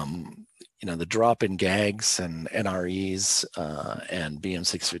 The drop in GAGs and NREs and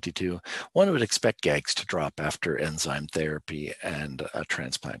BM652, one would expect GAGs to drop after enzyme therapy and a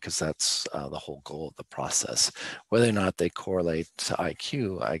transplant, because that's the whole goal of the process. Whether or not they correlate to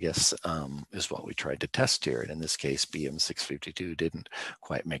IQ, I guess, is what we tried to test here. And in this case, BM652 didn't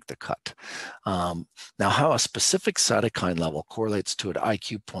quite make the cut. Now, how a specific cytokine level correlates to an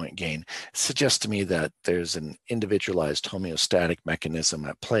IQ point gain suggests to me that there's an individualized homeostatic mechanism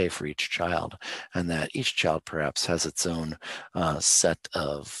at play for each child, and that each child perhaps has its own set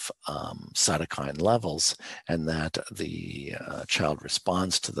of cytokine levels, and that the child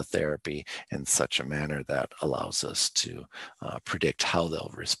responds to the therapy in such a manner that allows us to predict how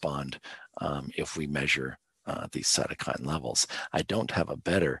they'll respond if we measure these cytokine levels. I don't have a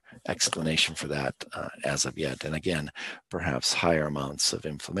better explanation for that as of yet. And again, perhaps higher amounts of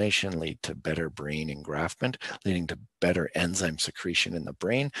inflammation lead to better brain engraftment, leading to better enzyme secretion in the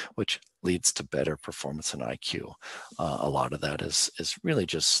brain, which leads to better performance in IQ. A lot of that is really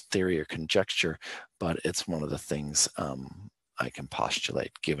just theory or conjecture, but it's one of the things I can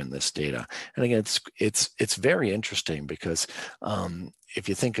postulate given this data. And again, it's very interesting because if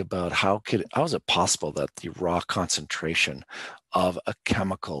you think about how is it possible that the raw concentration of a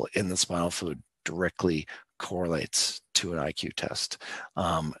chemical in the spinal fluid directly correlates to an IQ test?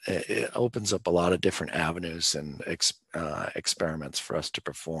 It opens up a lot of different avenues and experiments for us to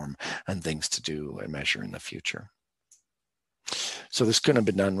perform and things to do and measure in the future. So this couldn't have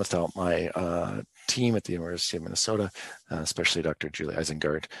been done without my team at the University of Minnesota, especially Dr. Julie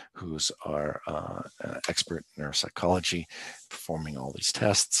Isengard, who's our expert in neuropsychology, performing all these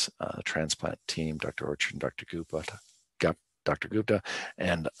tests, the transplant team, Dr. Orchard and Dr. Dr. Gupta,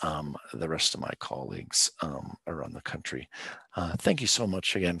 and the rest of my colleagues around the country. Thank you so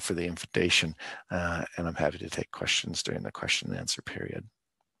much again for the invitation, and I'm happy to take questions during the question and answer period.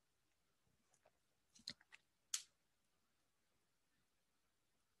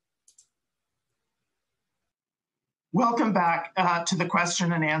 Welcome back to the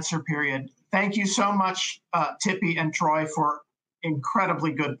question and answer period. Thank you so much, Tippi and Troy, for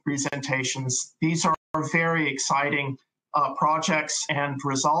incredibly good presentations. These are very exciting projects and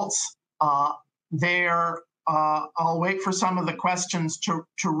results. I'll wait for some of the questions to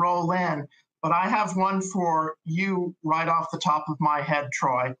roll in, but I have one for you right off the top of my head,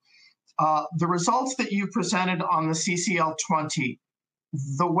 Troy. The results that you presented on the CCL20,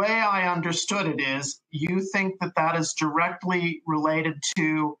 the way I understood it is you think that that is directly related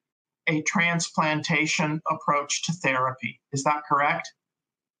to a transplantation approach to therapy. Is that correct?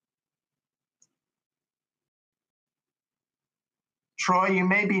 Troy, you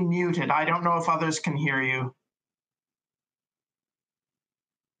may be muted. I don't know if others can hear you.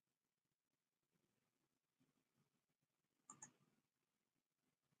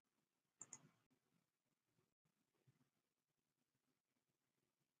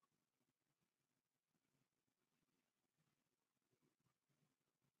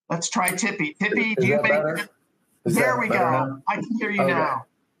 Let's try Tippi. Tippi, do you make... There we go. Now? I can hear you now.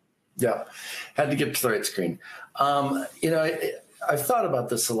 Yeah, had to get to the right screen. You know, I've thought about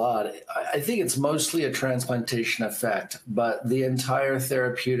this a lot. I think it's mostly a transplantation effect, but the entire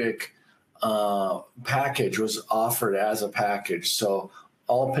therapeutic package was offered as a package. So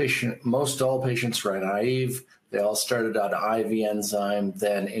most all patients were naive. They all started on IV enzyme,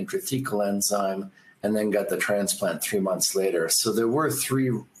 then intrathecal enzyme, and then got the transplant 3 months later. So there were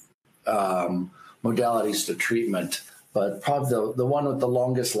three modalities to treatment, but probably the one with the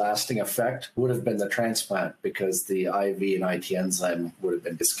longest lasting effect would have been the transplant because the IV and IT enzyme would have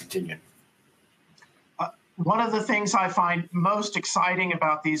been discontinued. One of the things I find most exciting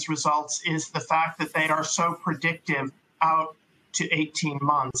about these results is the fact that they are so predictive out to 18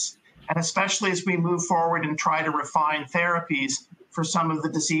 months. And especially as we move forward and try to refine therapies for some of the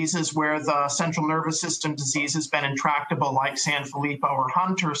diseases where the central nervous system disease has been intractable, like Sanfilippo or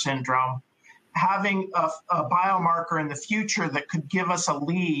Hunter syndrome, having a biomarker in the future that could give us a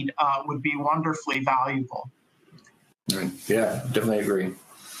lead would be wonderfully valuable. Yeah, definitely agree.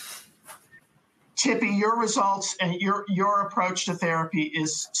 Tippi, your results and your approach to therapy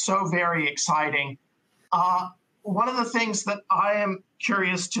is so very exciting. One of the things that I am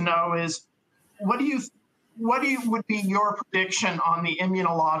curious to know is what would be your prediction on the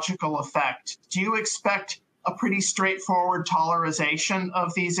immunological effect? Do you expect a pretty straightforward tolerization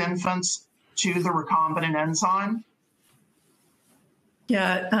of these infants to the recombinant enzyme?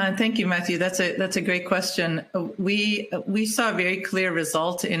 Yeah, thank you, Matthew. That's a great question. We saw a very clear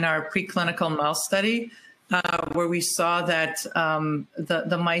result in our preclinical mouse study where we saw that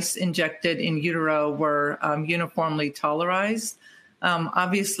the mice injected in utero were uniformly tolerized.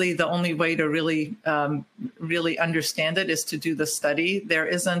 Obviously, the only way to really understand it is to do the study. There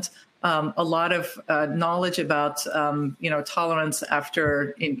isn't a lot of knowledge about tolerance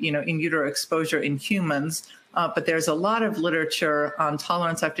after in utero exposure in humans, but there's a lot of literature on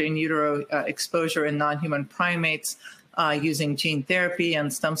tolerance after in utero exposure in non-human primates using gene therapy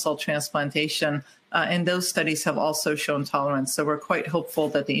and stem cell transplantation. And those studies have also shown tolerance. So we're quite hopeful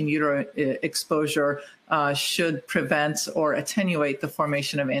that the in utero exposure should prevent or attenuate the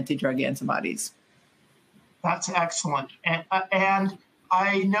formation of anti-drug antibodies. That's excellent. And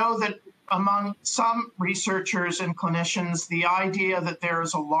I know that among some researchers and clinicians, the idea that there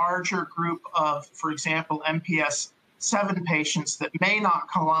is a larger group of, for example, MPS 7 patients that may not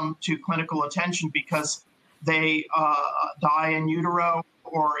come to clinical attention because they die in utero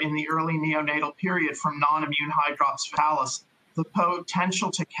or in the early neonatal period from non-immune hydrocephalus, the potential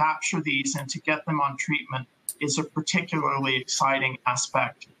to capture these and to get them on treatment is a particularly exciting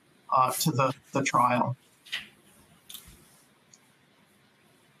aspect to the trial.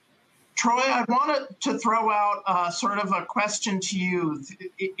 Troy, I wanted to throw out sort of a question to you.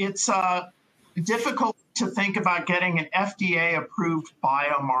 It's difficult to think about getting an FDA-approved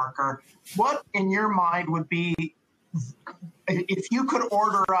biomarker. What, in your mind, would be, if you could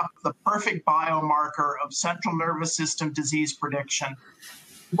order up the perfect biomarker of central nervous system disease prediction,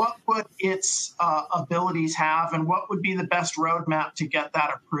 what would its abilities have, and what would be the best roadmap to get that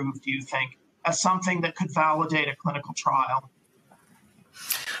approved, do you think, as something that could validate a clinical trial?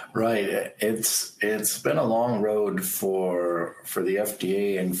 Right. It's been a long road for the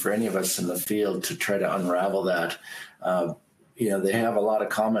FDA and for any of us in the field to try to unravel that. they have a lot of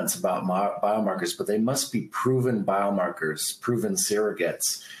comments about biomarkers, but they must be proven biomarkers, proven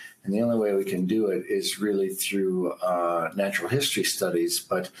surrogates. And the only way we can do it is really through natural history studies.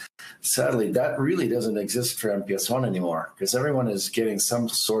 But sadly, that really doesn't exist for MPS I anymore, because everyone is getting some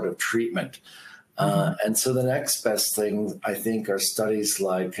sort of treatment. And so the next best thing, I think, are studies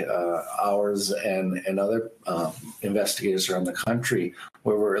like ours and other investigators around the country,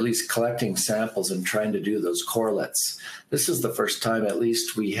 where we're at least collecting samples and trying to do those correlates. This is the first time, at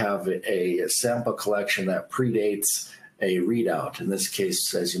least, we have a sample collection that predates a readout, in this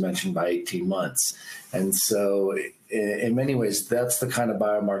case, as you mentioned, by 18 months. And so in many ways, that's the kind of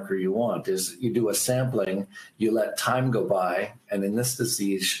biomarker you want, is you do a sampling, you let time go by, and in this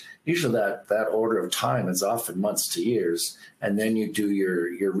disease, usually that order of time is often months to years, and then you do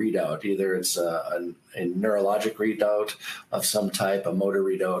your readout. Either it's a neurologic readout of some type, a motor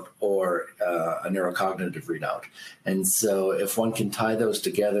readout, or a neurocognitive readout. And so if one can tie those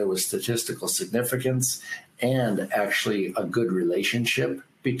together with statistical significance and actually a good relationship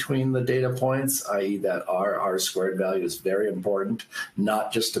between the data points, i.e. that R squared value is very important,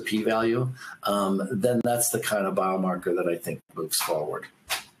 not just a p-value, then that's the kind of biomarker that I think moves forward.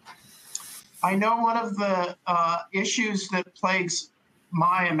 I know one of the issues that plagues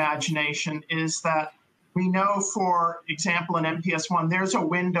my imagination is that we know, for example, in MPS I, there's a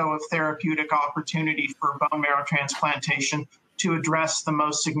window of therapeutic opportunity for bone marrow transplantation to address the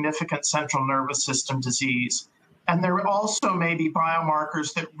most significant central nervous system disease. And there also may be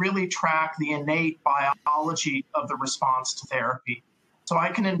biomarkers that really track the innate biology of the response to therapy. So I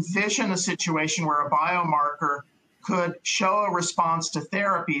can envision a situation where a biomarker could show a response to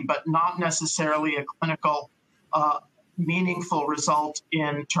therapy, but not necessarily a clinical meaningful result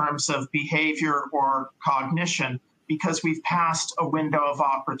in terms of behavior or cognition, because we've passed a window of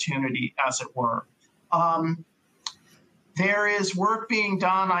opportunity, as it were. There is work being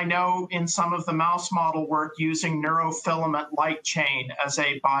done, I know, in some of the mouse model work using neurofilament light chain as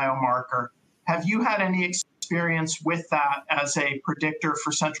a biomarker. Have you had any experience with that as a predictor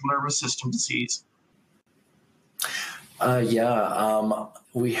for central nervous system disease?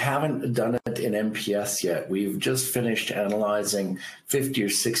 We haven't done it in MPS yet. We've just finished analyzing 50 or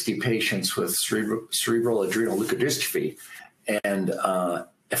 60 patients with cerebral adrenal leukodystrophy, and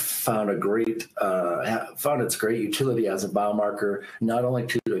found its great utility as a biomarker, not only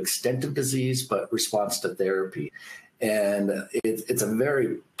to extent of disease, but response to therapy. And it's a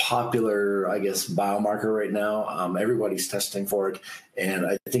very popular, I guess, biomarker right now. Everybody's testing for it. And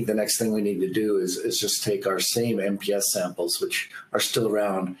I think the next thing we need to do is just take our same MPS samples, which are still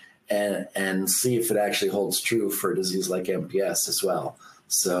around, and see if it actually holds true for a disease like MPS as well.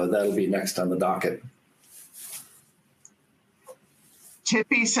 So that'll be next on the docket.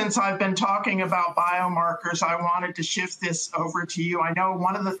 Tippi, since I've been talking about biomarkers, I wanted to shift this over to you. I know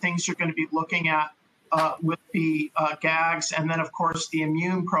one of the things you're going to be looking at would be GAGs, and then, of course, the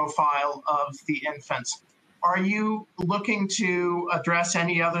immune profile of the infants. Are you looking to address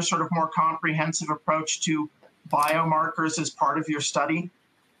any other sort of more comprehensive approach to biomarkers as part of your study?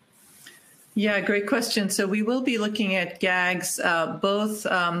 Yeah, great question. So we will be looking at GAGs both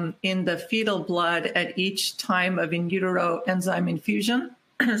in the fetal blood at each time of in utero enzyme infusion,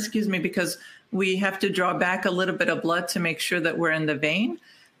 excuse me, because we have to draw back a little bit of blood to make sure that we're in the vein,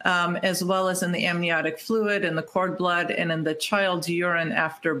 as well as in the amniotic fluid, in the cord blood, and in the child's urine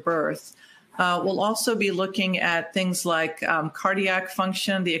after birth. We'll also be looking at things like cardiac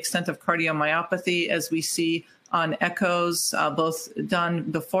function, the extent of cardiomyopathy, as we see on echoes, both done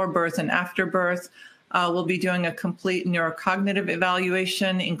before birth and after birth. We'll be doing a complete neurocognitive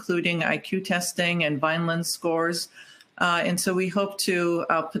evaluation, including IQ testing and Vineland scores. And so we hope to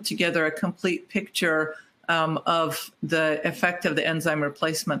put together a complete picture of the effect of the enzyme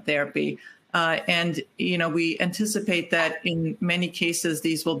replacement therapy. And, we anticipate that in many cases,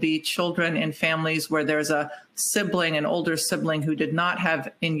 these will be children in families where there's a sibling, an older sibling who did not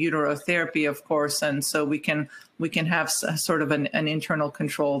have in utero therapy, of course. And so we can have sort of an internal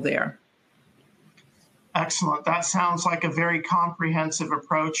control there. Excellent. That sounds like a very comprehensive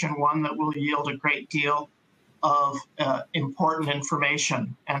approach, and one that will yield a great deal of important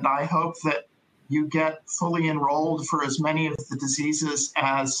information. And I hope that you get fully enrolled for as many of the diseases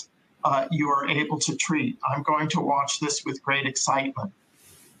as you are able to treat. I'm going to watch this with great excitement.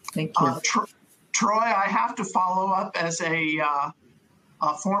 Thank you. Troy, I have to follow up as a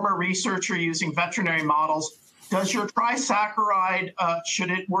former researcher using veterinary models. Does your trisaccharide,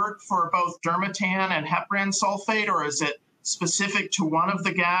 should it work for both dermatan and heparan sulfate, or is it specific to one of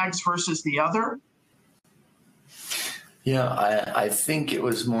the GAGs versus the other? Yeah, I think it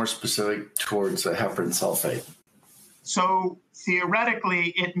was more specific towards heparan sulfate. So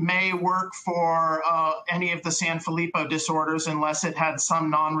theoretically, it may work for any of the Sanfilippo disorders unless it had some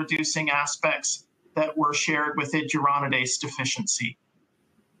non-reducing aspects that were shared with iduronidase deficiency.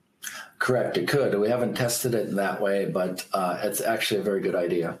 Correct, it could. We haven't tested it in that way, but it's actually a very good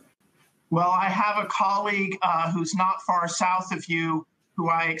idea. Well, I have a colleague who's not far south of you who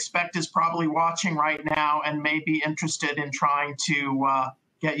I expect is probably watching right now and may be interested in trying to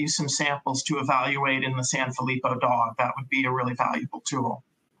get you some samples to evaluate in the Sanfilippo dog. That would be a really valuable tool.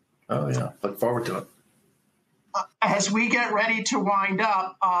 Oh, yeah. Look forward to it. As we get ready to wind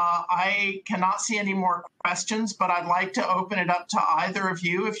up, I cannot see any more questions, but I'd like to open it up to either of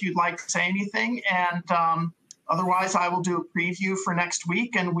you if you'd like to say anything. And otherwise, I will do a preview for next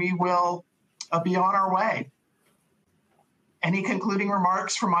week, and we will be on our way. Any concluding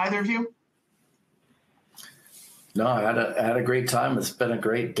remarks from either of you? No, I had a great time. It's been a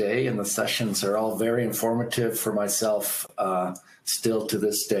great day, and the sessions are all very informative for myself still to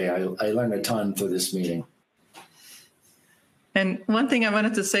this day. I learned a ton through this meeting. And one thing I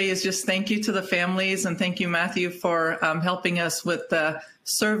wanted to say is just thank you to the families, and thank you, Matthew, for helping us with the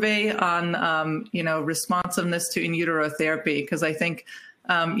survey on, responsiveness to in utero therapy, because I think,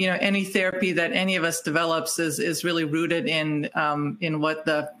 any therapy that any of us develops is really rooted in what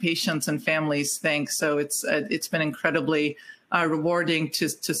the patients and families think. So it's been incredibly rewarding to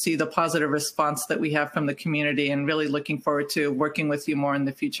see the positive response that we have from the community, and really looking forward to working with you more in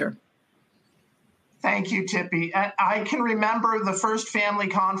the future. Thank you, Tippi. I can remember the first family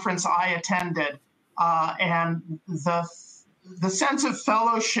conference I attended, and the sense of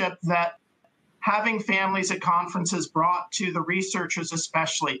fellowship that having families at conferences brought to the researchers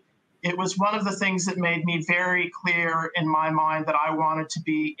especially. It was one of the things that made me very clear in my mind that I wanted to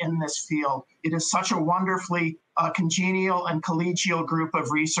be in this field. It is such a wonderfully congenial and collegial group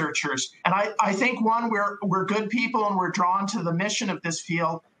of researchers. And I think, one, we're good people and we're drawn to the mission of this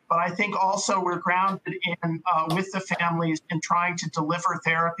field, but I think also we're grounded in, with the families, in trying to deliver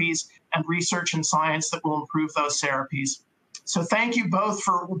therapies and research and science that will improve those therapies. So thank you both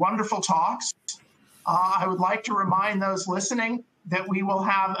for wonderful talks. I would like to remind those listening that we will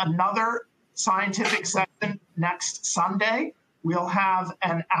have another scientific session next Sunday. We'll have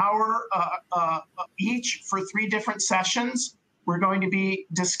an hour each for 3 different sessions. We're going to be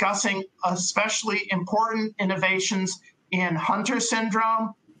discussing especially important innovations in Hunter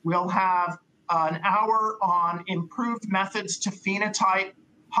syndrome. We'll have an hour on improved methods to phenotype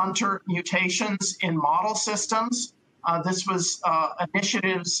Hunter mutations in model systems. This was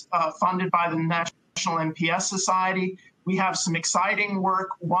initiatives funded by the National MPS Society. We have some exciting work,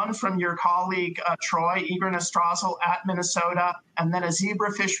 one from your colleague, Troy Egernestrazel at Minnesota, and then a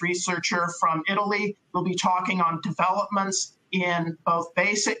zebrafish researcher from Italy will be talking on developments in both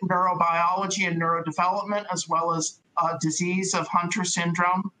basic neurobiology and neurodevelopment, as well as disease of Hunter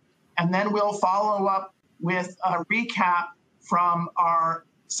syndrome. And then we'll follow up with a recap from our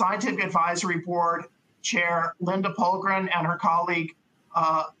Scientific Advisory Board Chair, Linda Polgren, and her colleague,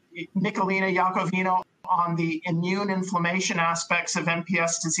 Nicolina Iacovino, on the immune inflammation aspects of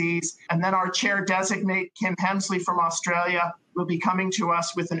MPS disease. And then our chair designate, Kim Hemsley from Australia, will be coming to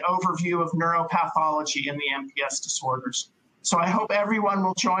us with an overview of neuropathology in the MPS disorders. So I hope everyone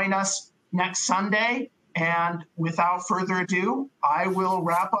will join us next Sunday. And without further ado, I will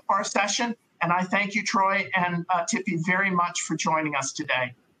wrap up our session. And I thank you, Troy and Tippi, very much for joining us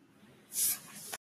today.